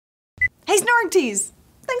tease.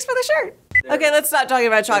 Thanks for the shirt. Okay, let's stop talking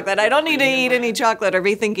about chocolate. I don't need to eat any chocolate or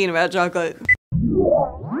be thinking about chocolate.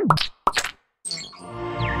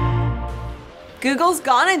 Google's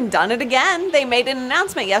gone and done it again. They made an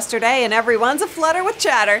announcement yesterday and everyone's aflutter with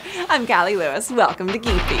chatter. I'm Callie Lewis. Welcome to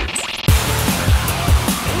Geek Beat.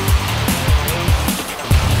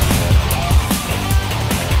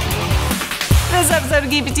 This episode of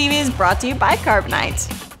Geek Beat TV is brought to you by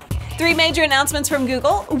Carbonite. 3 major announcements from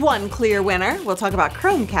Google, 1 clear winner. We'll talk about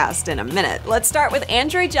Chromecast in a minute. Let's start with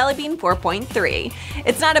Android Jellybean 4.3.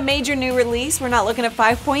 It's not a major new release. We're not looking at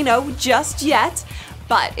 5.0 just yet,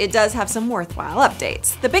 but it does have some worthwhile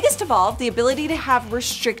updates. The biggest of all, the ability to have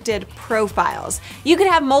restricted profiles. You could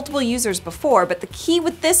have multiple users before, but the key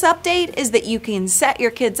with this update is that you can set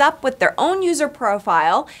your kids up with their own user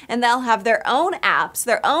profile, and they'll have their own apps,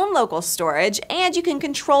 their own local storage, and you can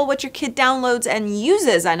control what your kid downloads and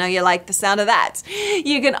uses. I know you like the sound of that.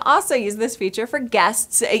 You can also use this feature for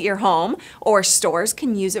guests at your home, or stores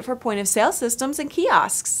can use it for point-of-sale systems and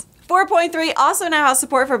kiosks. 4.3 also now has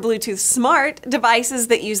support for Bluetooth Smart. Devices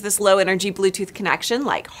that use this low-energy Bluetooth connection,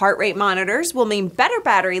 like heart rate monitors, will mean better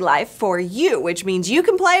battery life for you, which means you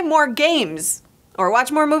can play more games or watch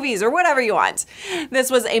more movies or whatever you want. This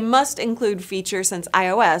was a must-include feature since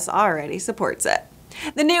iOS already supports it.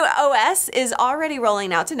 The new OS is already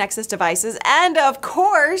rolling out to Nexus devices, and of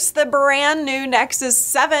course, the brand new Nexus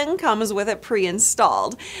 7 comes with it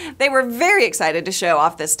pre-installed. They were very excited to show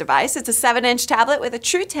off this device. It's a 7-inch tablet with a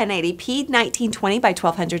true 1080p 1920 by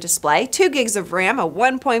 1200 display, 2 gigs of RAM, a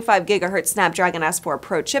 1.5 gigahertz Snapdragon S4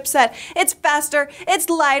 Pro chipset. It's faster, it's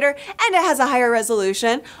lighter, and it has a higher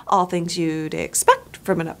resolution. All things you'd expect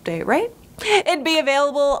from an update, right? It'd be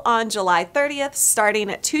available on July 30th, starting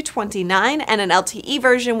at $229, and an LTE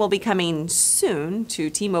version will be coming soon to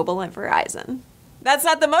T-Mobile and Verizon. That's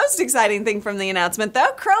not the most exciting thing from the announcement,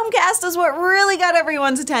 though. Chromecast is what really got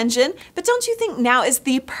everyone's attention. But don't you think now is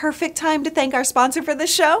the perfect time to thank our sponsor for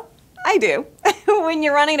this show? I do. When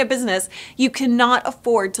you're running a business, you cannot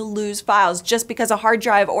afford to lose files just because a hard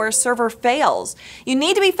drive or a server fails. You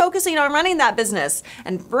need to be focusing on running that business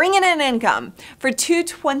and bringing in income. For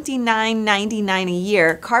 $229.99 a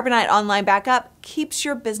year, Carbonite Online Backup keeps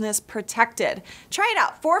your business protected. Try it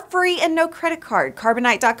out for free and no credit card.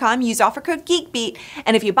 Carbonite.com, use offer code GeekBeat,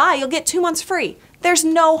 and if you buy, you'll get 2 months free. There's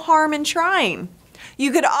no harm in trying.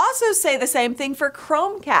 You could also say the same thing for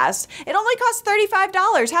Chromecast. It only costs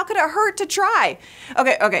 $35. How could it hurt to try?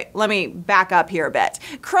 Okay, let me back up here a bit.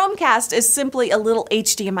 Chromecast is simply a little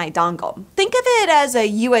HDMI dongle. Think of it as a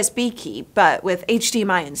USB key, but with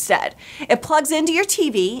HDMI instead. It plugs into your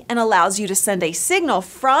TV and allows you to send a signal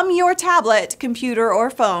from your tablet, computer, or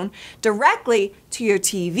phone directly to your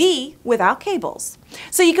TV without cables.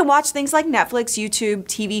 So you can watch things like Netflix, YouTube,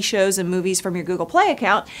 TV shows, and movies from your Google Play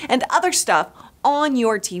account, and other stuff on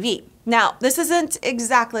your TV. Now, this isn't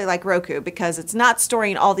exactly like Roku because it's not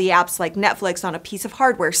storing all the apps like Netflix on a piece of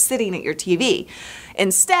hardware sitting at your TV.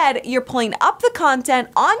 Instead, you're pulling up the content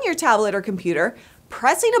on your tablet or computer,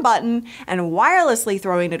 pressing a button, and wirelessly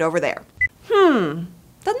throwing it over there. Doesn't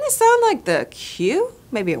this sound like the Q?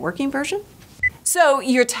 Maybe a working version? So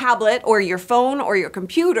your tablet or your phone or your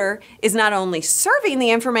computer is not only serving the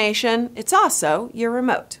information, it's also your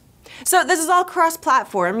remote. So this is all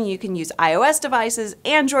cross-platform. You can use iOS devices,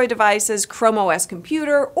 Android devices, Chrome OS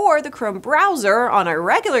computer, or the Chrome browser on a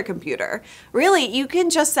regular computer. Really, you can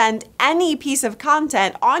just send any piece of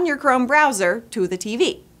content on your Chrome browser to the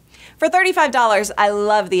TV. For $35, I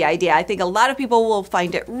love the idea. I think a lot of people will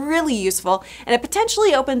find it really useful, and it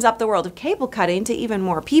potentially opens up the world of cable cutting to even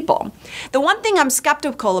more people. The one thing I'm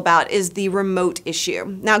skeptical about is the remote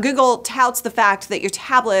issue. Now, Google touts the fact that your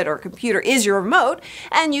tablet or computer is your remote,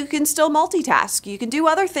 and you can still multitask. You can do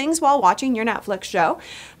other things while watching your Netflix show.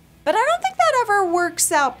 But I don't think that ever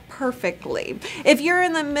works out perfectly. If you're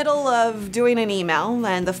in the middle of doing an email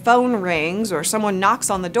and the phone rings or someone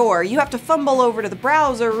knocks on the door, you have to fumble over to the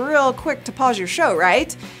browser real quick to pause your show,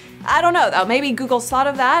 right? I don't know though, maybe Google's thought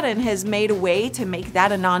of that and has made a way to make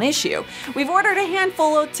that a non-issue. We've ordered a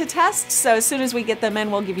handful to test, so as soon as we get them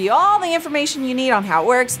in, we'll give you all the information you need on how it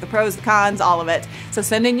works, the pros, the cons, all of it. So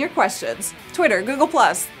send in your questions. Twitter, Google+,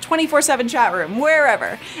 24/7 chat room,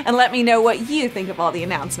 wherever, and let me know what you think of all the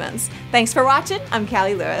announcements. Thanks for watching. I'm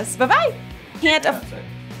Callie Lewis. Bye-bye.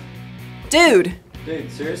 Dude,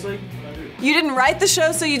 seriously? you didn't write the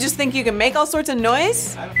show, so you just think you can make all sorts of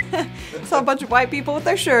noise? Saw a bunch of white people with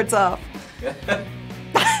their shirts off.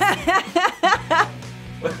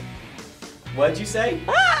 What'd you say?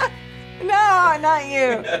 No, not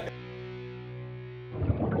you.